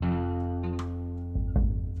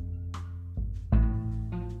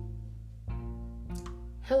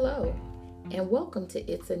Hello, and welcome to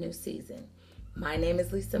It's a New Season. My name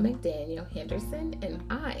is Lisa McDaniel Henderson, and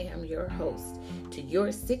I am your host to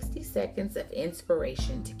your 60 seconds of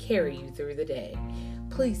inspiration to carry you through the day.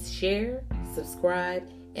 Please share, subscribe,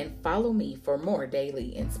 and follow me for more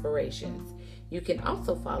daily inspirations. You can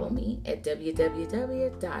also follow me at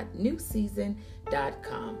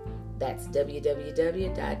www.newseason.com. That's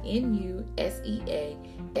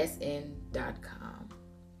www.newseason.com.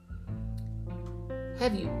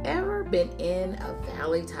 Have you ever been in a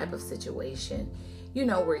valley type of situation?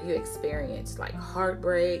 Where you experience like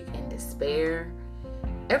heartbreak and despair?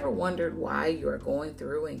 Ever wondered why you are going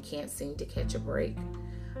through and can't seem to catch a break?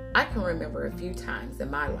 I can remember a few times in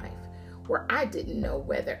my life where I didn't know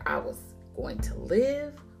whether I was going to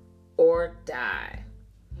live or die.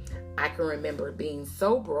 I can remember being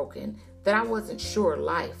so broken that I wasn't sure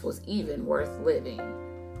life was even worth living.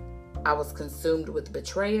 I was consumed with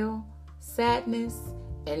betrayal, sadness,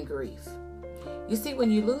 and grief. You see,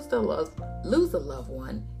 when you lose a loved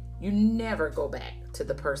one, you never go back to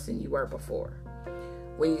the person you were before.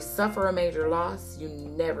 When you suffer a major loss, you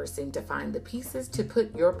never seem to find the pieces to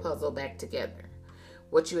put your puzzle back together.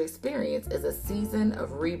 What you experience is a season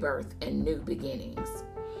of rebirth and new beginnings.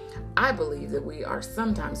 I believe that we are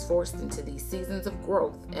sometimes forced into these seasons of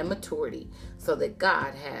growth and maturity so that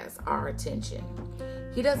God has our attention.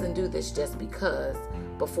 He doesn't do this just because,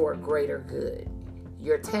 but for a greater good.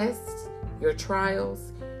 Your tests, your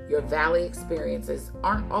trials, your valley experiences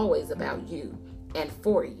aren't always about you and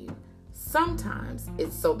for you. Sometimes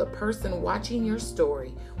it's so the person watching your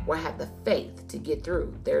story will have the faith to get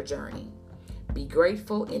through their journey. Be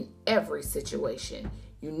grateful in every situation.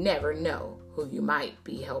 You never know who you might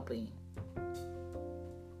be helping.